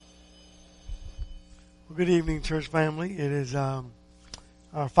Well, good evening, church family. It is our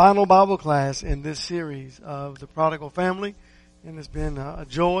final Bible class in this series of the prodigal family, and it's been a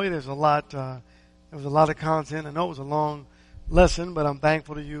joy. There was a lot of content. I know it was a long lesson, but I'm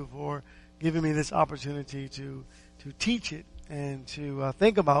thankful to you for giving me this opportunity to teach it and to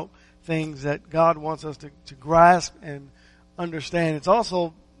think about things that God wants us to grasp and understand. It's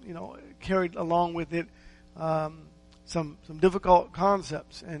also, carried along with it some difficult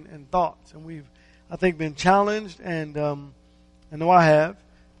concepts and thoughts, and we've, I think, been challenged, and I know I have,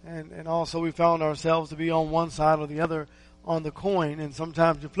 and also we found ourselves to be on one side or the other on the coin, and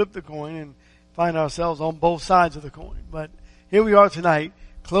sometimes you flip the coin and find ourselves on both sides of the coin. But here we are tonight,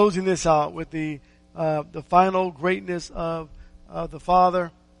 closing this out with the final greatness of the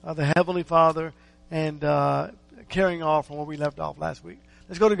Father, the Heavenly Father, and carrying off from where we left off last week.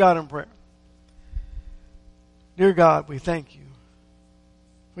 Let's go to God in prayer. Dear God, we thank you.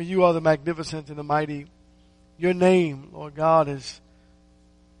 For you are the magnificent and the mighty. Your name, Lord God, is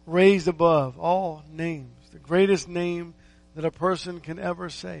raised above all names. The greatest name that a person can ever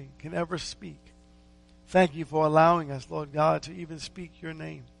say, can ever speak. Thank you for allowing us, Lord God, to even speak your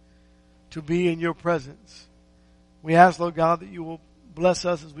name, to be in your presence. We ask, Lord God, that you will bless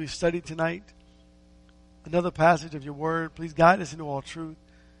us as we study tonight another passage of your word. Please guide us into all truth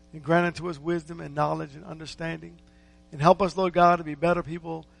and grant unto us wisdom and knowledge and understanding. And help us, Lord God, to be better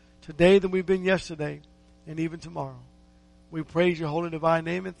people today than we've been yesterday and even tomorrow. We praise your holy divine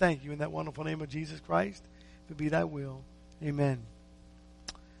name and thank you in that wonderful name of Jesus Christ. If it be thy will. Amen.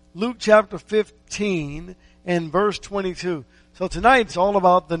 Luke chapter 15 and verse 22. So tonight it's all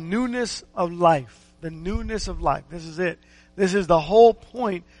about the newness of life. The newness of life. This is it. This is the whole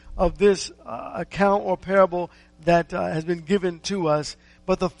point of this account or parable that has been given to us.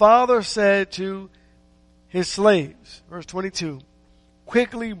 But the father said to his slaves, verse 22,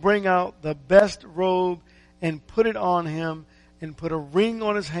 quickly bring out the best robe and put it on him, and put a ring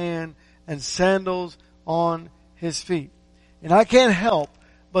on his hand and sandals on his feet. And I can't help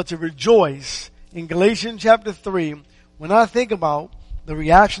but to rejoice in Galatians chapter 3 when I think about the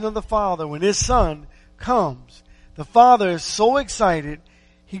reaction of the father when his son comes. The father is so excited,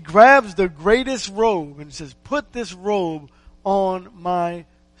 he grabs the greatest robe and says, put this robe on my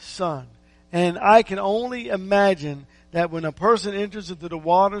son. And I can only imagine that when a person enters into the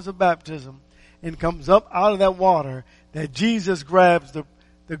waters of baptism and comes up out of that water, that Jesus grabs the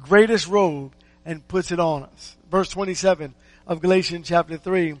greatest robe and puts it on us. Verse 27 of Galatians chapter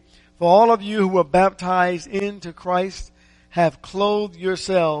 3. For all of you who were baptized into Christ have clothed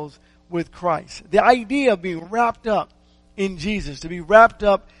yourselves with Christ. The idea of being wrapped up in Jesus, to be wrapped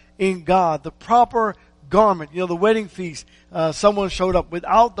up in God, the proper garment. The wedding feast, someone showed up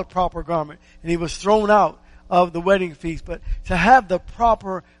without the proper garment and he was thrown out of the wedding feast. But to have the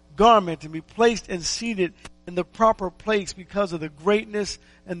proper garment and be placed and seated in the proper place because of the greatness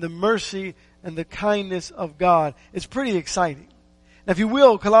and the mercy and the kindness of God, it's pretty exciting. Now, if you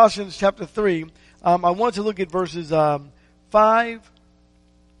will, Colossians chapter 3, I want to look at verses 5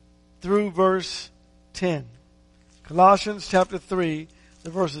 through verse 10. Colossians chapter 3,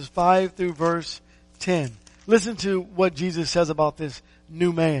 the verses 5 through verse 10. Listen to what Jesus says about this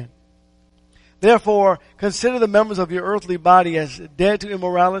new man. Therefore, consider the members of your earthly body as dead to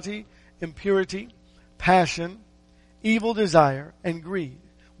immorality, impurity, passion, evil desire, and greed,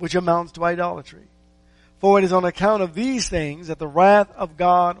 which amounts to idolatry. For it is on account of these things that the wrath of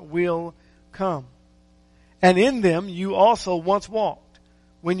God will come. And in them you also once walked,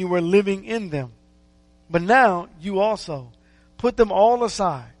 when you were living in them. But now you also put them all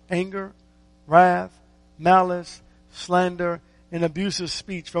aside, anger, wrath, malice, slander, and abusive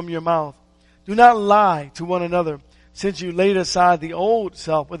speech from your mouth. Do not lie to one another, since you laid aside the old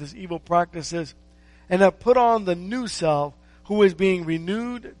self with its evil practices, and have put on the new self, who is being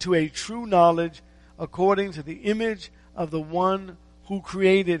renewed to a true knowledge according to the image of the one who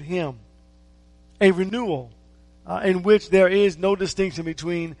created him. A renewal in which there is no distinction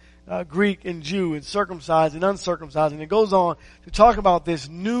between Greek and Jew, and circumcised and uncircumcised. And it goes on to talk about this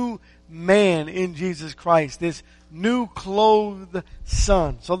new man in Jesus Christ, this new clothed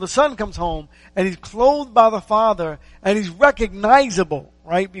son. So the son comes home and he's clothed by the father and he's recognizable,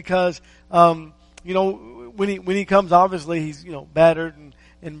 right? Because, when he comes, obviously he's, battered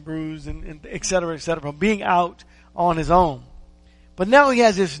and bruised and et cetera, from being out on his own. But now he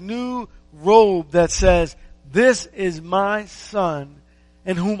has this new robe that says, this is my son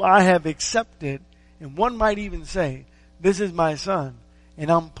in whom I have accepted. And one might even say, this is my son and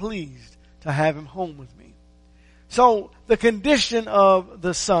I'm pleased to have him home with me. So the condition of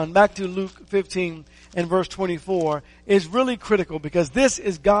the son, back to Luke 15 and verse 24, is really critical because this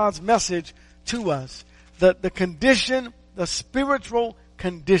is God's message to us. the condition, the spiritual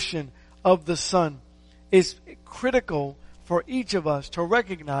condition of the Son is critical for each of us to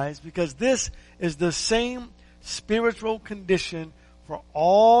recognize, because this is the same spiritual condition for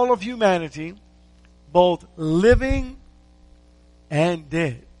all of humanity, both living and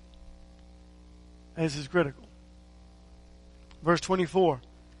dead. And this is critical. Verse 24.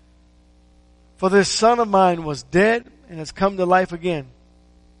 For this son of mine was dead and has come to life again.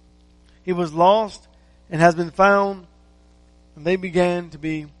 He was lost and has been found, and they began to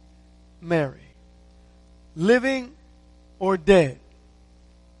be merry. Living or dead?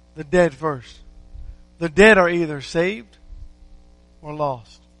 The dead first. The dead are either saved or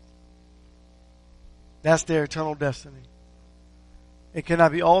lost. That's their eternal destiny. It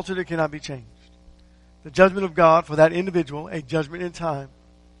cannot be altered, it cannot be changed. The judgment of God for that individual, a judgment in time,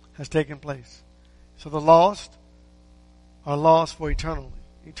 has taken place. So the lost are lost for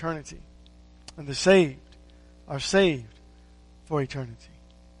eternity. And the saved are saved for eternity.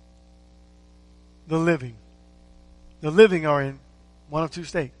 The living are in one of two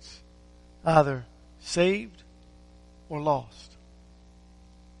states. Either saved or lost.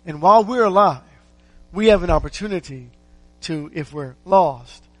 And while we're alive, we have an opportunity to, if we're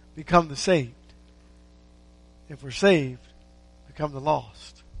lost, become the saved. If we're saved, become the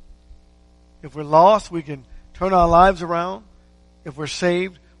lost. If we're lost, we can turn our lives around. If we're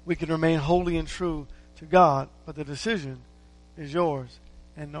saved, we can remain holy and true to God. But the decision is yours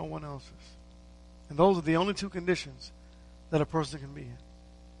and no one else's. And those are the only two conditions that a person can be in.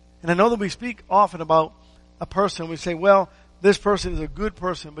 And I know that we speak often about a person. We say, well, this person is a good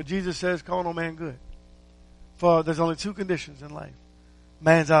person, but Jesus says, call no man good. For there's only two conditions in life.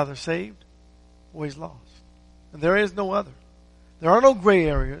 Man's either saved or he's lost. And there is no other. There are no gray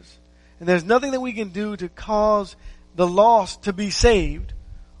areas. And there's nothing that we can do to cause the lost to be saved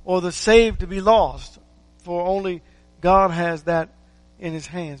or the saved to be lost. For only God has that in his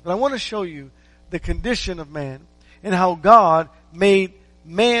hands. But I want to show you the condition of man and how God made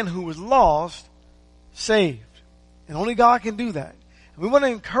man who was lost saved. And only God can do that. And we want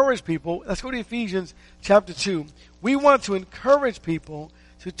to encourage people. Let's go to Ephesians chapter 2. We want to encourage people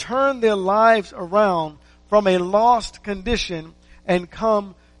to turn their lives around from a lost condition and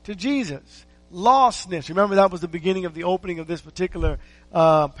come to Jesus. Lostness. Remember, that was the beginning of the opening of this particular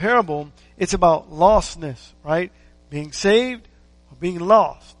parable. It's about lostness, right? Being saved or being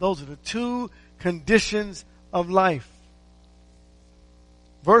lost. Those are the two conditions of life.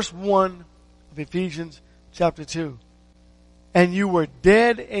 Verse 1 of Ephesians chapter 2. And you were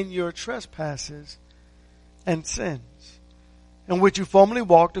dead in your trespasses and sins, in which you formerly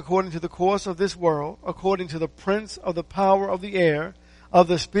walked according to the course of this world, according to the prince of the power of the air, of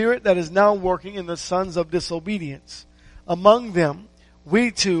the spirit that is now working in the sons of disobedience. Among them,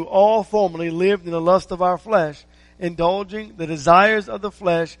 we too all formerly lived in the lust of our flesh, indulging the desires of the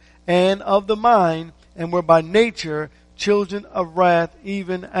flesh and of the mind, and were by nature children of wrath,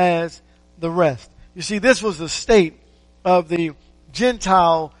 even as the rest. You see, this was the state of the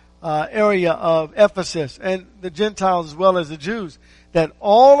Gentile area of Ephesus, and the Gentiles as well as the Jews, that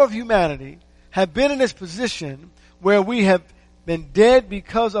all of humanity have been in this position where we have been dead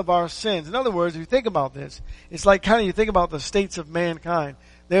because of our sins. In other words, if you think about this, it's like kind of you think about the states of mankind.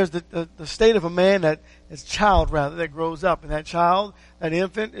 There's the state of a man that is child rather, that grows up. And that child, that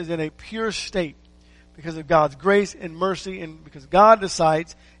infant, is in a pure state because of God's grace and mercy, and because God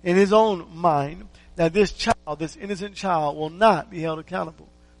decides in his own mind that this child, this innocent child, will not be held accountable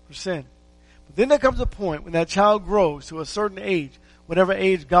for sin. But then there comes a point when that child grows to a certain age, whatever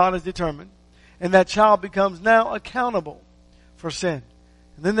age God has determined, and that child becomes now accountable for sin.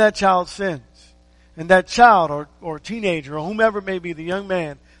 And then that child sins. And that child or teenager or whomever it may be, the young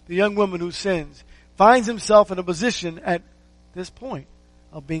man, the young woman who sins, finds himself in a position at this point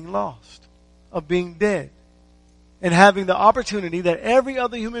of being lost, of being dead, and having the opportunity that every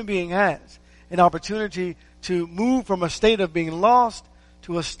other human being has, an opportunity to move from a state of being lost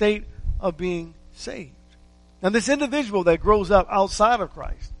to a state of being saved. Now this individual that grows up outside of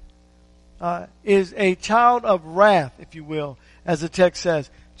Christ is a child of wrath, if you will, as the text says.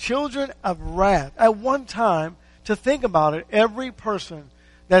 Children of wrath. At one time, to think about it, every person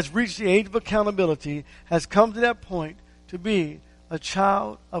that's reached the age of accountability has come to that point to be a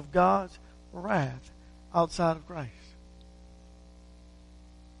child of God's wrath outside of Christ.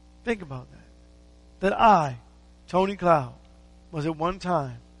 Think about that. That I, Tony Cloud, was at one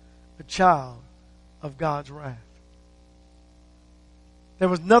time a child of God's wrath. There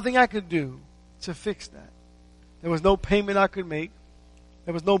was nothing I could do to fix that. There was no payment I could make.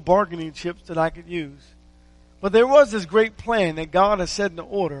 There was no bargaining chips that I could use. But there was this great plan that God has set into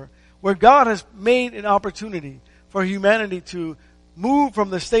order where God has made an opportunity for humanity to move from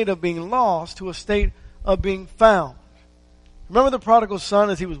the state of being lost to a state of being found. Remember the prodigal son,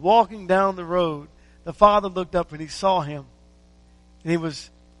 as he was walking down the road, the father looked up and he saw him. And he was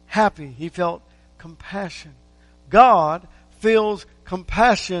happy. He felt compassion. God feels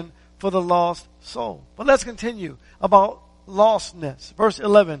compassion for the lost soul. But let's continue about lostness. Verse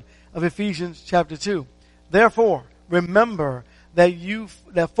 11 of Ephesians chapter 2. Therefore, remember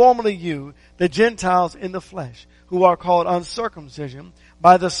that formerly you, the Gentiles in the flesh, who are called uncircumcision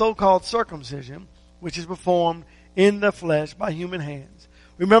by the so-called circumcision, which is performed in the flesh by human hands.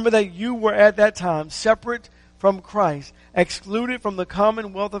 Remember that you were at that time separate from Christ, excluded from the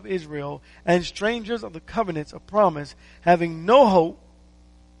commonwealth of Israel, and strangers of the covenants of promise, having no hope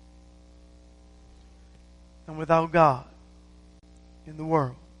and without God in the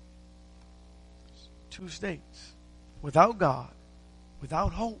world. Two states. Without God,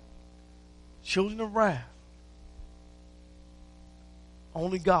 without hope, children of wrath.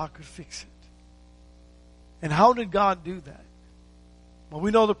 Only God could fix it. And how did God do that? Well, we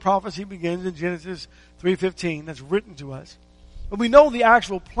know the prophecy begins in Genesis 3:15. That's written to us. But we know the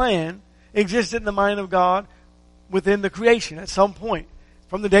actual plan existed in the mind of God within the creation at some point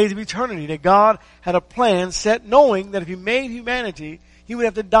from the days of eternity, that God had a plan set knowing that if He made humanity, He would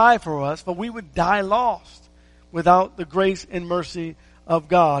have to die for us, but we would die lost without the grace and mercy of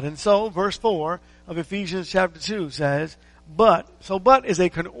God. And so, verse 4 of Ephesians chapter 2 says, but is a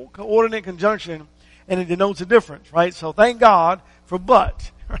coordinate conjunction, and it denotes a difference, right? So thank God for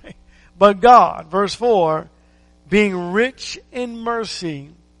but, right? But God, verse 4, being rich in mercy,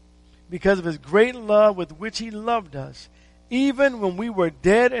 because of His great love with which He loved us, even when we were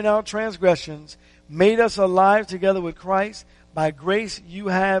dead in our transgressions, made us alive together with Christ. By grace you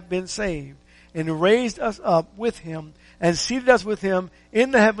have been saved, and raised us up with Him, and seated us with Him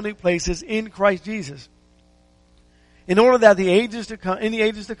in the heavenly places in Christ Jesus, in order that in the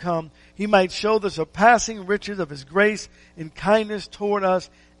ages to come, He might show the surpassing riches of His grace and kindness toward us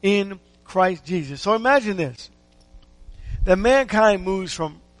in Christ Jesus. So imagine this, that mankind moves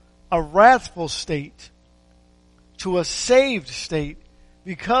from a wrathful state to a saved state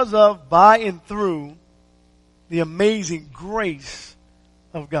because of, by and through, the amazing grace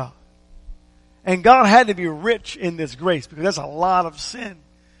of God. And God had to be rich in this grace, because that's a lot of sin.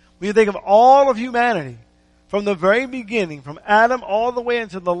 When you think of all of humanity, from the very beginning, from Adam all the way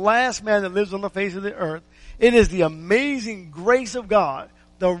into the last man that lives on the face of the earth, it is the amazing grace of God,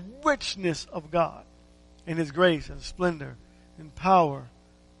 the richness of God in His grace and splendor and power,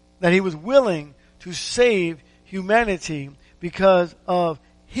 that He was willing to save humanity because of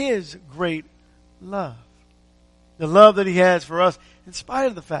His great love. The love that He has for us, in spite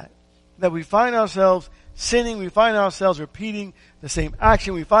of the fact that we find ourselves sinning, we find ourselves repeating the same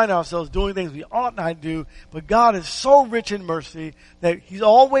action, we find ourselves doing things we ought not do, but God is so rich in mercy that He's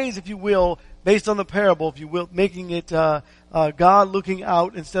always, if you will, based on the parable, if you will, making it God looking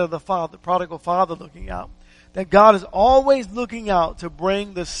out instead of the prodigal father looking out. That God is always looking out to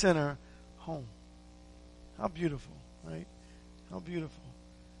bring the sinner home. How beautiful, right? How beautiful.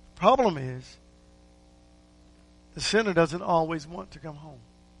 The problem is, the sinner doesn't always want to come home.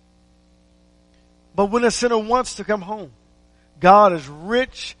 But when a sinner wants to come home, God is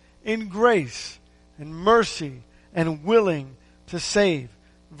rich in grace and mercy and willing to save.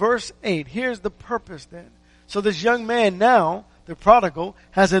 Verse 8, here's the purpose then. So this young man now, the prodigal,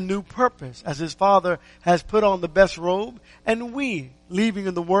 has a new purpose, as his father has put on the best robe, and we, leaving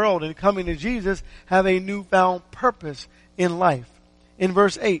in the world and coming to Jesus, have a newfound purpose in life. In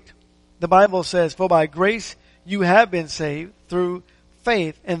verse 8, the Bible says, for by grace you have been saved through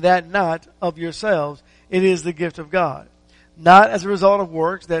faith, and that not of yourselves. It is the gift of God, not as a result of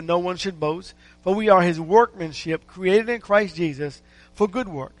works, that no one should boast. For we are His workmanship, created in Christ Jesus for good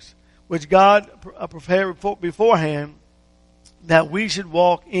works, which God prepared beforehand that we should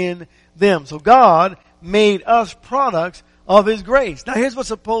walk in them. So God made us products of His grace. Now here's what's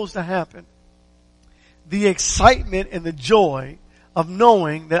supposed to happen. The excitement and the joy of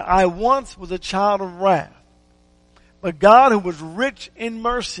knowing that I once was a child of wrath, but God, who was rich in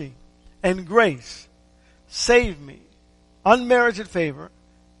mercy and grace, saved me, unmerited favor,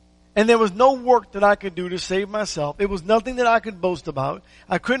 and there was no work that I could do to save myself. It was nothing that I could boast about.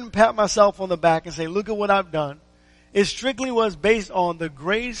 I couldn't pat myself on the back and say, look at what I've done. It strictly was based on the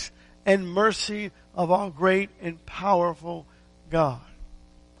grace and mercy of our great and powerful God.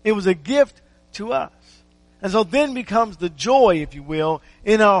 It was a gift to us. And so then becomes the joy, if you will,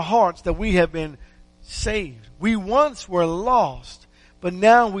 in our hearts that we have been saved. We once were lost, but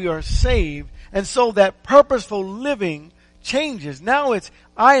now we are saved. And so that purposeful living changes. Now it's,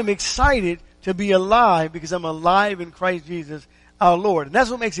 I am excited to be alive because I'm alive in Christ Jesus our Lord. And that's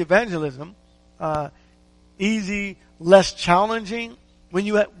what makes evangelism easy, less challenging, when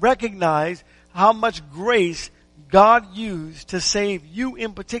you recognize how much grace God used to save you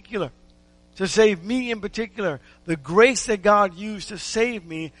in particular, to save me in particular. The grace that God used to save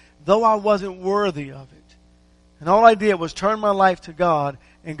me, though I wasn't worthy of it. And all I did was turn my life to God,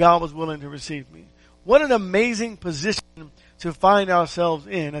 and God was willing to receive me. What an amazing position to find ourselves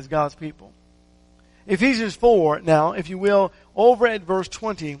in as God's people. Ephesians 4, now, if you will, over at verse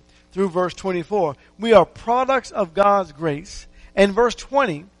 20 through verse 24. We are products of God's grace. And verse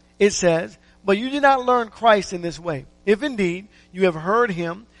 20, it says, "But you did not learn Christ in this way. If indeed you have heard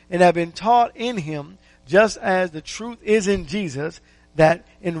him and have been taught in him, just as the truth is in Jesus, that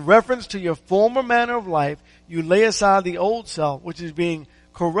in reference to your former manner of life, you lay aside the old self, which is being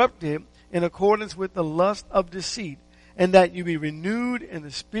corrupted in accordance with the lust of deceit, and that you be renewed in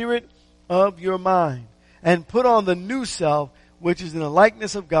the spirit of your mind, and put on the new self, which is in the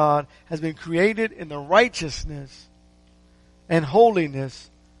likeness of God, has been created in the righteousness and holiness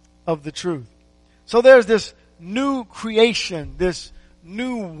of the truth." So there's this new creation, this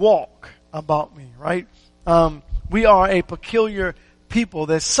new walk about me, right? We are a peculiar people.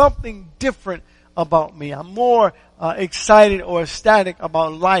 There's something different about me. I'm more excited or ecstatic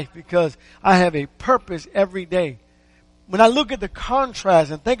about life because I have a purpose every day. When I look at the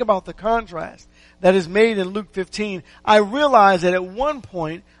contrast and think about the contrast that is made in Luke 15, I realize that at one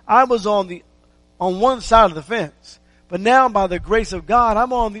point I was on one side of the fence. But now by the grace of God,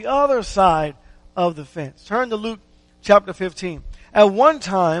 I'm on the other side of the fence. Turn to Luke chapter 15. At one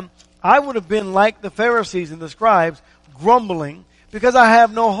time, I would have been like the Pharisees and the scribes, grumbling because I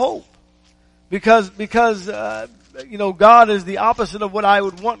have no hope. Because God is the opposite of what I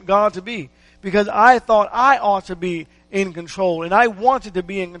would want God to be. Because I thought I ought to be in control, and I wanted to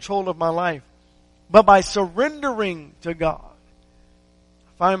be in control of my life. But by surrendering to God,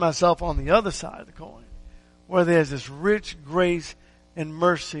 I find myself on the other side of the coin, where there's this rich grace and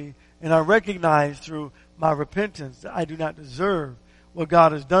mercy, and I recognize through my repentance that I do not deserve what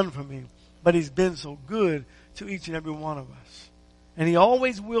God has done for me, but He's been so good to each and every one of us. And He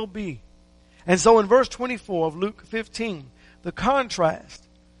always will be. And so in verse 24 of Luke 15, the contrast,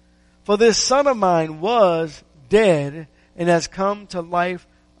 "For this son of mine was dead and has come to life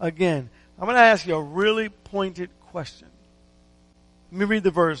again." I'm going to ask you a really pointed question. Let me read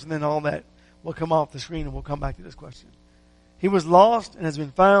the verse and then all that will come off the screen and we'll come back to this question. "He was lost and has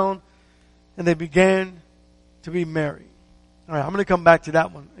been found, and they began to be merry." All right, I'm going to come back to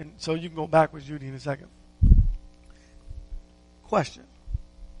that one, and so you can go back with Judy in a second. Question.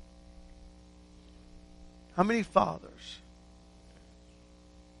 How many fathers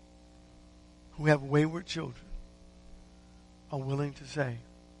who have wayward children are willing to say,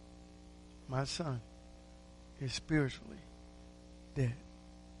 "My son is spiritually dead"?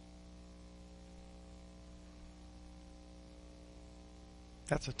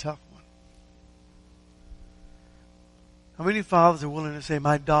 That's a tough one. How many fathers are willing to say,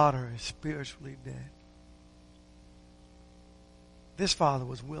 "My daughter is spiritually dead"? This father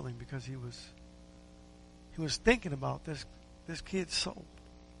was willing because he was thinking about this kid's soul.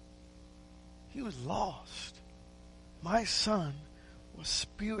 He was lost. My son was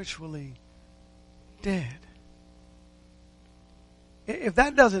spiritually dead. If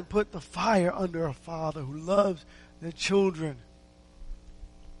that doesn't put the fire under a father who loves their children,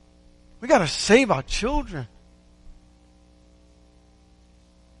 we got to save our children.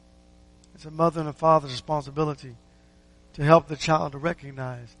 It's a mother and a father's responsibility to help the child to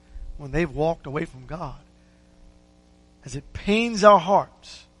recognize when they've walked away from God. As it pains our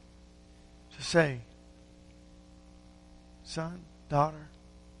hearts to say, "Son, daughter,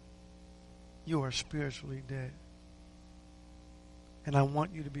 you are spiritually dead. And I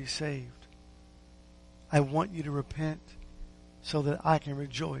want you to be saved. I want you to repent so that I can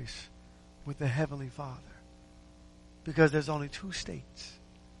rejoice with the Heavenly Father." Because there's only two states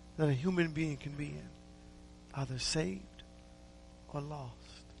that a human being can be in. Either saved or lost.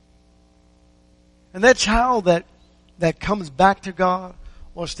 And that child that comes back to God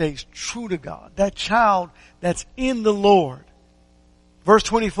or stays true to God, that child that's in the Lord. Verse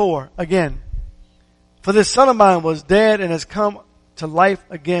 24, again. "For this son of mine was dead and has come to life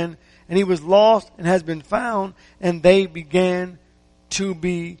again, and he was lost and has been found, and they began to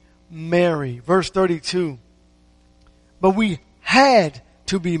be merry." Verse 32, "But we had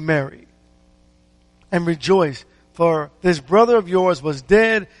to be merry and rejoice, for this brother of yours was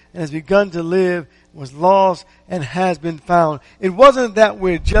dead and has begun to live, was lost and has been found." It wasn't that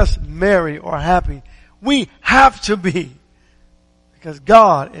we're just merry or happy. We have to be. Because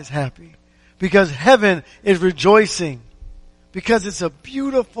God is happy. Because heaven is rejoicing. Because it's a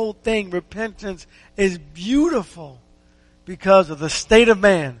beautiful thing. Repentance is beautiful because of the state of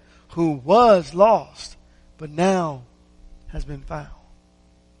man who was lost, but now has been found.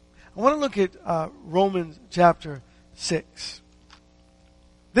 I want to look at Romans chapter 6.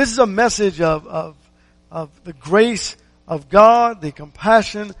 This is a message of the grace of God, the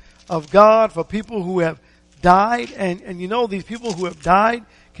compassion of God for people who have died. And you know, these people who have died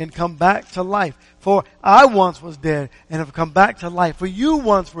can come back to life. For I once was dead and have come back to life. For you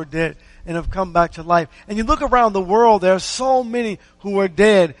once were dead and have come back to life. And you look around the world, there are so many who are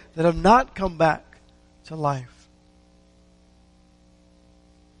dead that have not come back to life.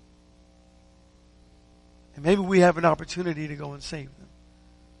 And maybe we have an opportunity to go and save them,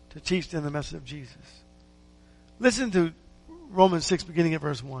 to teach them the message of Jesus. Listen to Romans 6 beginning at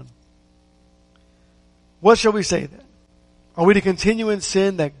verse 1. What shall we say then? Are we to continue in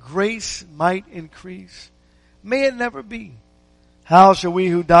sin that grace might increase? May it never be. How shall we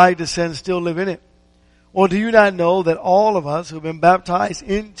who died to sin still live in it? Or do you not know that all of us who have been baptized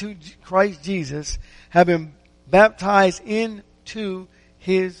into Christ Jesus have been baptized into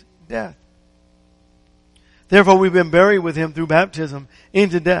His death? Therefore we've been buried with Him through baptism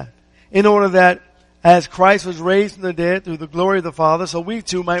into death, in order that as Christ was raised from the dead through the glory of the Father, so we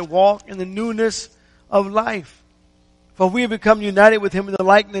too might walk in the newness of life. For if we have become united with Him in the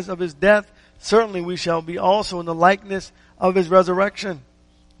likeness of His death, certainly we shall be also in the likeness of His resurrection.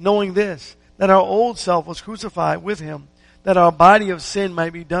 Knowing this, that our old self was crucified with Him, that our body of sin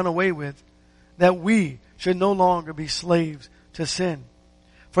might be done away with, that we should no longer be slaves to sin.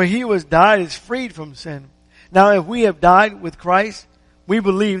 For he who has died is freed from sin. Now if we have died with Christ, we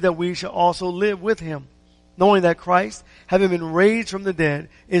believe that we shall also live with Him, knowing that Christ, having been raised from the dead,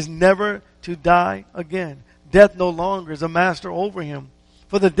 is never to die again. Death no longer is a master over him.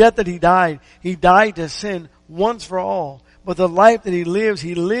 For the death that he died to sin once for all. But the life that he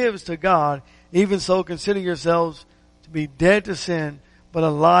lives to God. Even so, consider yourselves to be dead to sin, but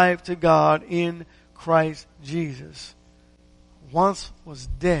alive to God in Christ Jesus. Once was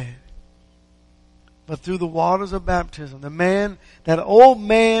dead, but through the waters of baptism, that old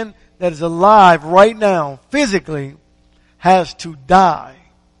man that is alive right now, physically, has to die.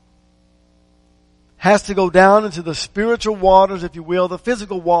 Has to go down into the spiritual waters, if you will, the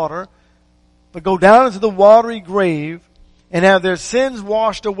physical water, but go down into the watery grave and have their sins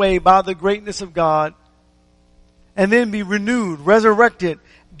washed away by the greatness of God, and then be renewed, resurrected,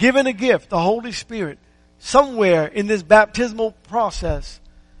 given a gift, the Holy Spirit, somewhere in this baptismal process,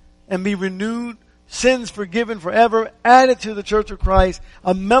 and be renewed, sins forgiven forever, added to the church of Christ,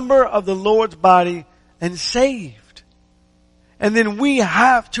 a member of the Lord's body, and saved. And then we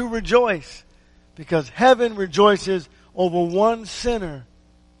have to rejoice, because heaven rejoices over one sinner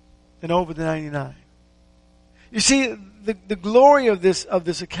than over the 99. You see, the glory of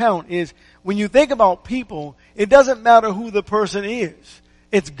this account is when you think about people, it doesn't matter who the person is.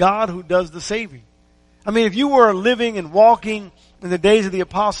 It's God who does the saving. I mean, if you were living and walking in the days of the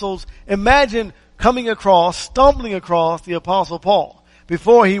apostles, imagine stumbling across the Apostle Paul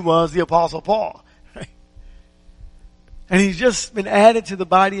before he was the Apostle Paul. Right? And he's just been added to the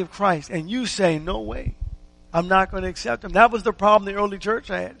body of Christ. And you say, no way. I'm not going to accept him. That was the problem the early church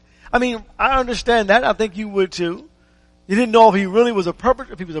had. I mean, I understand that. I think you would too. You didn't know if he really was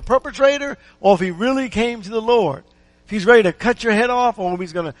if he was a perpetrator or if he really came to the Lord. If he's ready to cut your head off, or if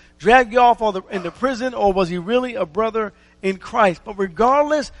he's going to drag you off into prison, or was he really a brother in Christ? But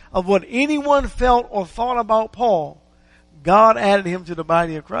regardless of what anyone felt or thought about Paul, God added him to the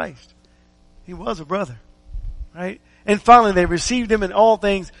body of Christ. He was a brother, right? And finally, they received him, and all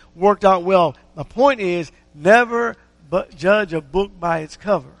things worked out well. The point is, never but judge a book by its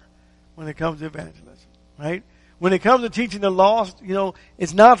cover when it comes to evangelism, right? When it comes to teaching the lost,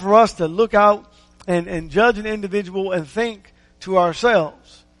 it's not for us to look out and judge an individual and think to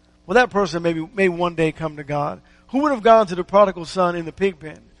ourselves, well, that person may one day come to God. Who would have gone to the prodigal son in the pig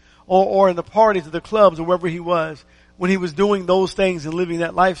pen or in the parties or the clubs or wherever he was when he was doing those things and living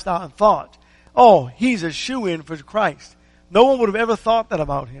that lifestyle and thought, oh, he's a shoo-in for Christ. No one would have ever thought that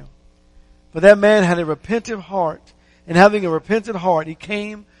about him. But that man had a repentant heart, and having a repentant heart, he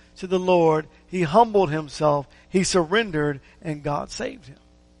came to the Lord, he humbled himself, he surrendered, and God saved him.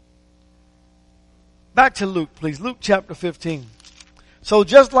 Back to Luke, please. Luke chapter 15. So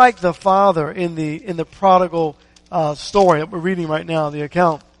just like the father in the prodigal story that we're reading right now, the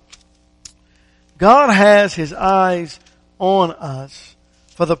account, God has his eyes on us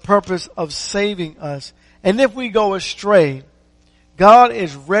for the purpose of saving us. And if we go astray, God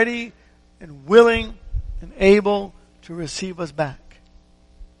is ready and willing and able to receive us back.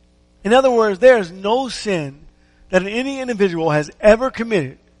 In other words, there is no sin that any individual has ever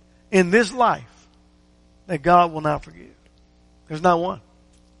committed in this life that God will not forgive. There's not one,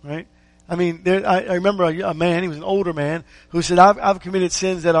 right? I mean, I remember a man, he was an older man, who said, I've committed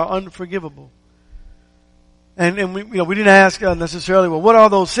sins that are unforgivable. And we didn't ask necessarily, well, what are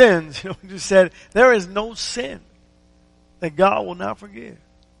those sins? We just said, there is no sin that God will not forgive.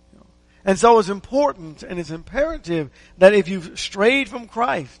 And so it's important and it's imperative that if you've strayed from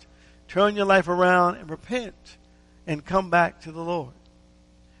Christ, turn your life around and repent and come back to the Lord.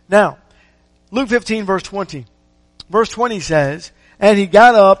 Now, Luke 15 verse 20. Verse 20 says, and he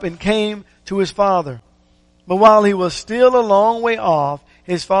got up and came to his father. But while he was still a long way off,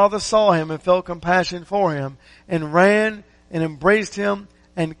 his father saw him and felt compassion for him and ran and embraced him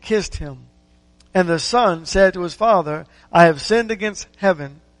and kissed him. And the son said to his father, I have sinned against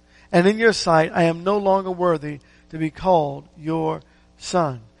heaven, and in your sight I am no longer worthy to be called your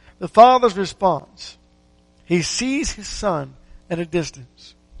son. The father's response, he sees his son at a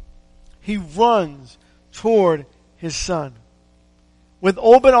distance. He runs toward his son. With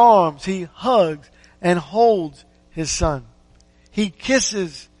open arms, he hugs and holds his son. He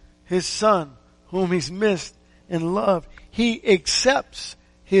kisses his son, whom he's missed and loved. He accepts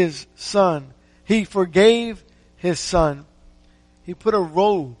his son. He forgave his son. He put a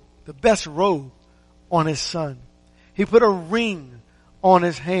robe, the best robe, on his son. He put a ring on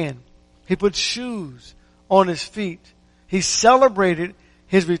his hand. He put shoes on his feet. He celebrated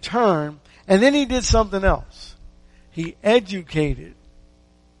his return, and then he did something else. He educated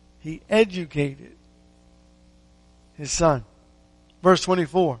his son. Verse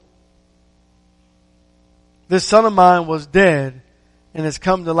 24. This son of mine was dead and has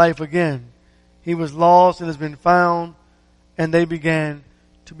come to life again. He was lost and has been found, and they began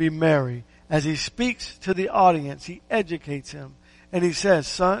to be merry. As he speaks to the audience, he educates him, and he says,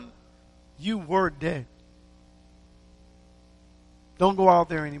 son, you were dead. Don't go out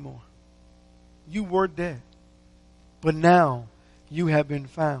there anymore. You were dead, but now you have been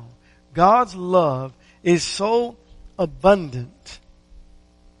found. God's love is so abundant.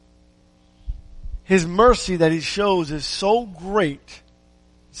 His mercy that he shows is so great,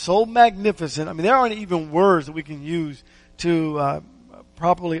 so magnificent. I mean, there aren't even words that we can use to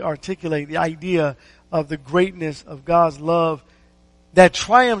properly articulate the idea of the greatness of God's love that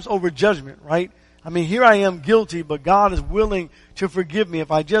triumphs over judgment, right? I mean, here I am guilty, but God is willing to forgive me if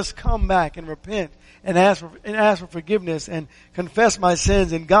I just come back and repent and ask for forgiveness and confess my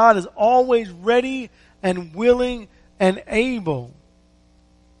sins. And God is always ready and willing and able.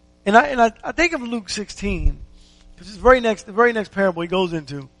 And I think of Luke 16, because it's the very next parable he goes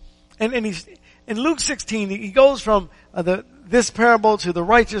into. And he's, in Luke 16, he goes from this parable to the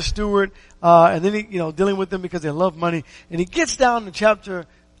righteous steward, and then he, dealing with them because they love money. And he gets down to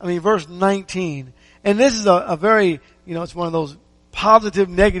verse 19. And this is a very, it's one of those positive,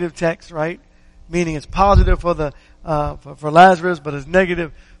 negative texts, right? Meaning it's positive for for Lazarus, but it's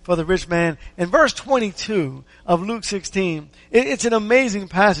negative for the rich man. In verse 22 of Luke 16, it's an amazing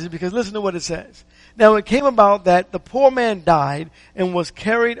passage because listen to what it says. Now it came about that the poor man died and was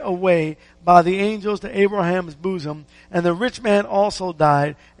carried away by the angels to Abraham's bosom, and the rich man also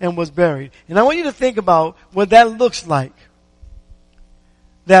died and was buried. And I want you to think about what that looks like.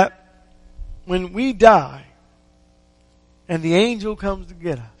 That when we die and the angel comes to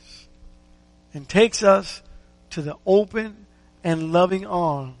get us and takes us to the open and loving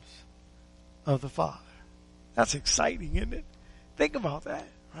arms of the Father. That's exciting, isn't it? Think about that,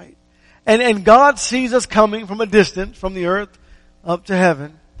 right? And God sees us coming from a distance, from the earth up to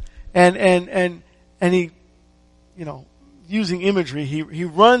heaven. And he, using imagery, he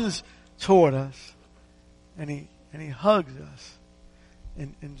runs toward us and he hugs us.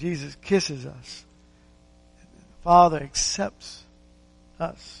 And Jesus kisses us. And the Father accepts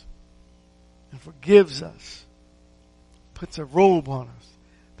us and forgives us. Puts a robe on us.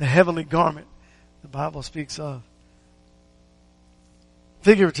 The heavenly garment the Bible speaks of.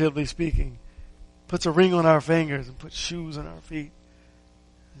 Figuratively speaking, puts a ring on our fingers and puts shoes on our feet.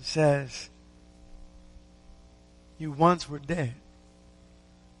 And says, you once were dead,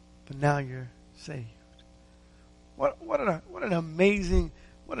 but now you're saved. What an amazing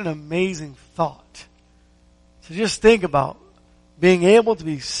thought. So just think about being able to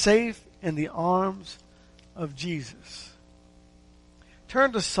be safe in the arms of Jesus.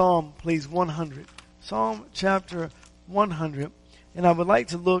 Turn to Psalm, please, 100. Psalm chapter 100. And I would like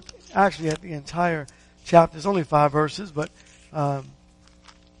to look actually at the entire chapter. It's only 5 verses, but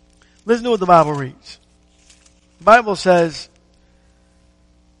listen to what the Bible reads. The Bible says,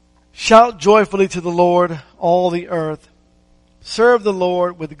 shout joyfully to the Lord, all the earth. serve the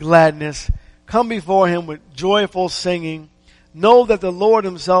Lord with gladness. Come before him with joyful singing. Know that the Lord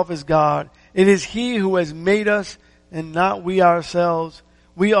himself is God. It is he who has made us and not we ourselves.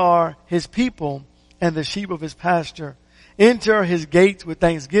 We are his people and the sheep of his pasture. Enter his gates with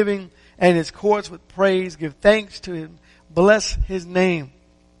thanksgiving and his courts with praise. Give thanks to him. Bless his name.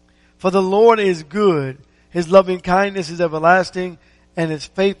 For the Lord is good. His loving kindness is everlasting and his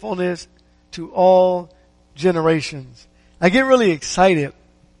faithfulness to all generations. I get really excited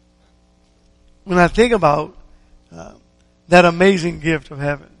when I think about that amazing gift of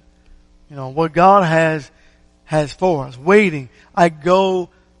heaven. You know, what God has for us, waiting. I go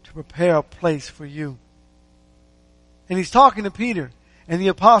to prepare a place for you. And he's talking to Peter and the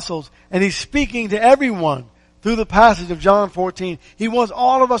apostles, and he's speaking to everyone through the passage of John 14. He wants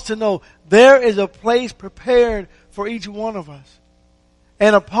all of us to know there is a place prepared for each one of us.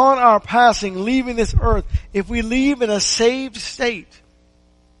 And upon our passing, leaving this earth, if we leave in a saved state,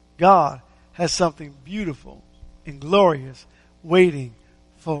 God has something beautiful and glorious waiting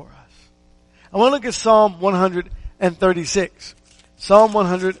for us. I want to look at Psalm 136. Psalm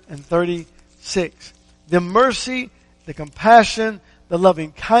 136. The mercy, the compassion, the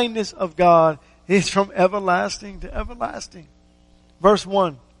loving kindness of God is from everlasting to everlasting. Verse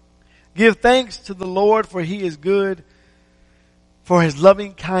 1. Give thanks to the Lord, for he is good, for his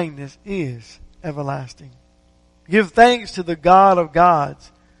loving kindness is everlasting. Give thanks to the God of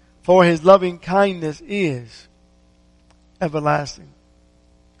gods, for his loving kindness is everlasting.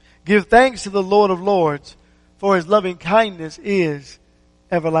 Give thanks to the Lord of lords, for his loving kindness is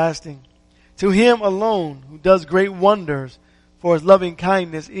everlasting. To him alone who does great wonders, for his loving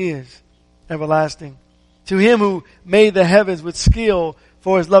kindness is everlasting. To him who made the heavens with skill,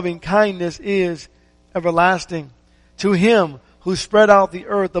 for his loving kindness is everlasting. To him who spread out the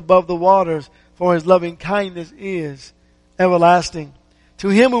earth above the waters, for his loving kindness is everlasting. To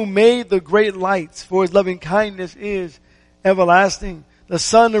him who made the great lights, for his loving kindness is everlasting. The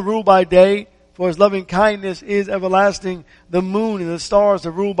sun to rule by day, for his loving kindness is everlasting. The moon and the stars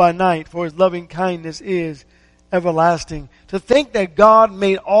to rule by night, for his loving kindness is everlasting. To think that God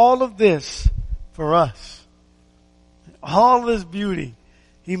made all of this for us. All of this beauty,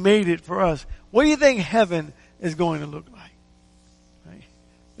 he made it for us. What do you think heaven is going to look like? Right?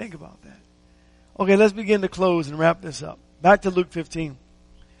 Think about that. Okay, let's begin to close and wrap this up. Back to Luke 15.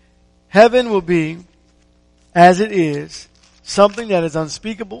 Heaven will be, as it is, something that is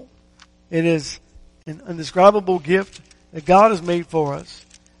unspeakable. It is an indescribable gift that God has made for us.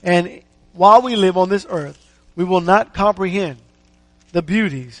 And while we live on this earth, we will not comprehend the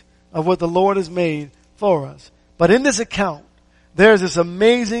beauties of what the Lord has made for us. But in this account, there's this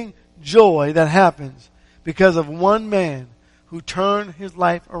amazing joy that happens because of one man who turned his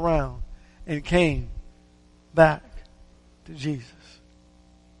life around and came back to Jesus.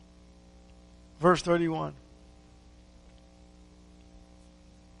 Verse 31.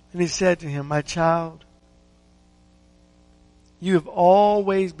 And he said to him, my child, you have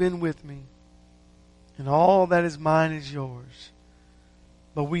always been with me, and all that is mine is yours.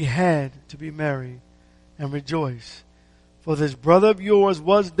 But we had to be merry and rejoice, for this brother of yours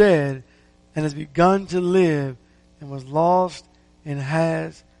was dead and has begun to live, and was lost and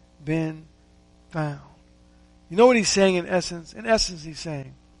has been found. You know what he's saying in essence? In essence, he's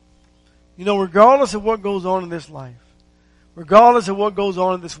saying, you know, regardless of what goes on in this life, regardless of what goes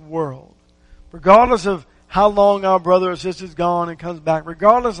on in this world, regardless of how long our brother or sister's gone and comes back,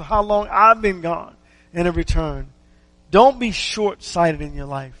 regardless of how long I've been gone and have returned, don't be short-sighted in your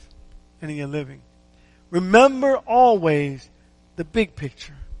life and in your living. Remember always the big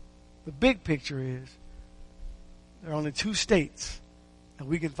picture. The big picture is there are only two states that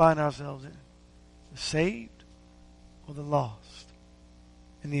we can find ourselves in: the saved or the lost.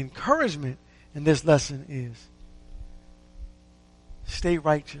 And the encouragement in this lesson is stay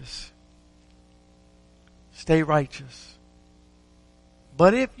righteous. Stay righteous.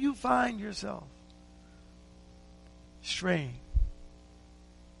 But if you find yourself straying,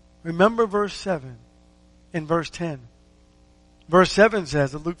 remember verse 7 and verse 10. Verse 7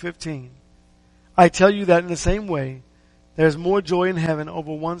 says in Luke 15, I tell you that in the same way, there's more joy in heaven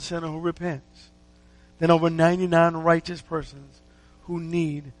over one sinner who repents than over 99 righteous persons who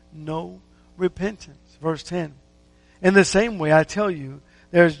need no repentance. Verse 10. In the same way, I tell you,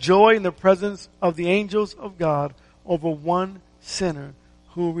 there's joy in the presence of the angels of God over one sinner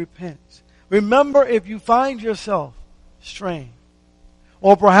who repents. Remember, if you find yourself straying,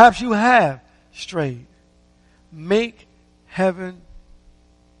 or perhaps you have strayed, make heaven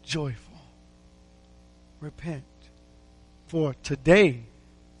joyful. Repent. For today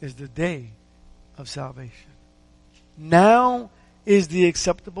is the day of salvation. Now is the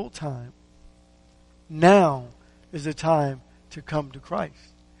acceptable time. Now is the time to come to Christ.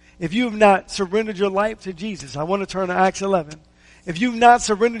 If you have not surrendered your life to Jesus, I want to turn to Acts 11. If you've not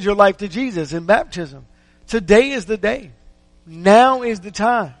surrendered your life to Jesus in baptism, today is the day. Now is the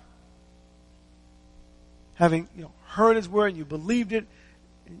time. Having heard His word and you believed it,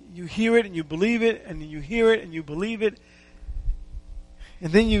 you hear it and you believe it, and you hear it and you believe it,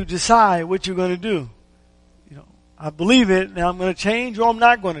 and then you decide what you're going to do. I believe it, now I'm going to change or I'm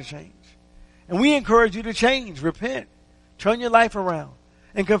not going to change. And we encourage you to change, repent, turn your life around,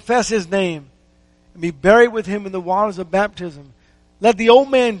 and confess His name, and be buried with Him in the waters of baptism. Let the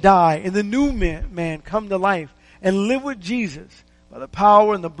old man die and the new man come to life and live with Jesus by the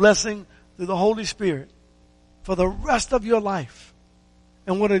power and the blessing through the Holy Spirit for the rest of your life.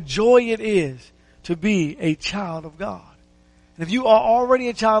 And what a joy it is to be a child of God. And if you are already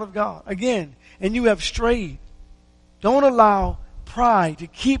a child of God, again, and you have strayed, don't allow pride to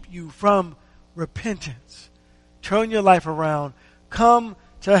keep you from repentance. Turn your life around. Come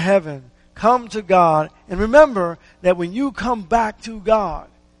to heaven. Come to God. And remember that when you come back to God,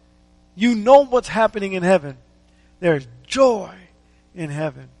 you know what's happening in heaven. There's joy in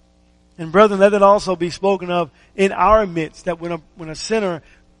heaven. And brethren, let it also be spoken of in our midst, that when a sinner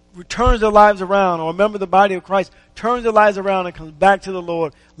turns their lives around, or a member of the body of Christ turns their lives around and comes back to the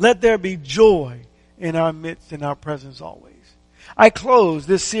Lord, let there be joy in our midst, in our presence always. I close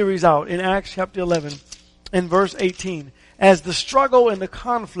this series out in Acts chapter 11 and verse 18. As the struggle and the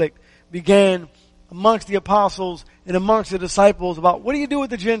conflict began amongst the apostles and amongst the disciples about what do you do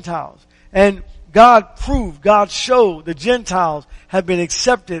with the Gentiles? And God showed the Gentiles have been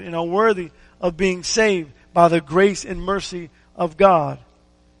accepted and are worthy of being saved by the grace and mercy of God.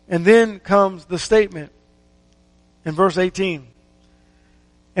 And then comes the statement in verse 18.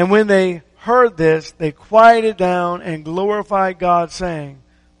 And when they heard this, they quieted down and glorified God, saying,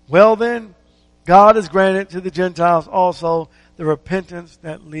 well then, God has granted to the Gentiles also the repentance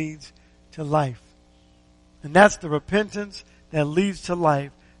that leads to life. And that's the repentance that leads to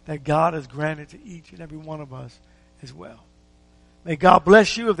life that God has granted to each and every one of us as well. May God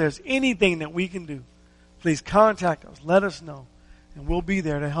bless you. If there's anything that we can do, please contact us. Let us know. And we'll be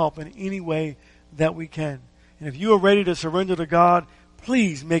there to help in any way that we can. And if you are ready to surrender to God,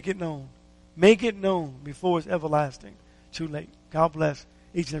 please make it known. Make it known before it's everlasting too late. God bless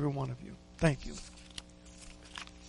each and every one of you. Thank you.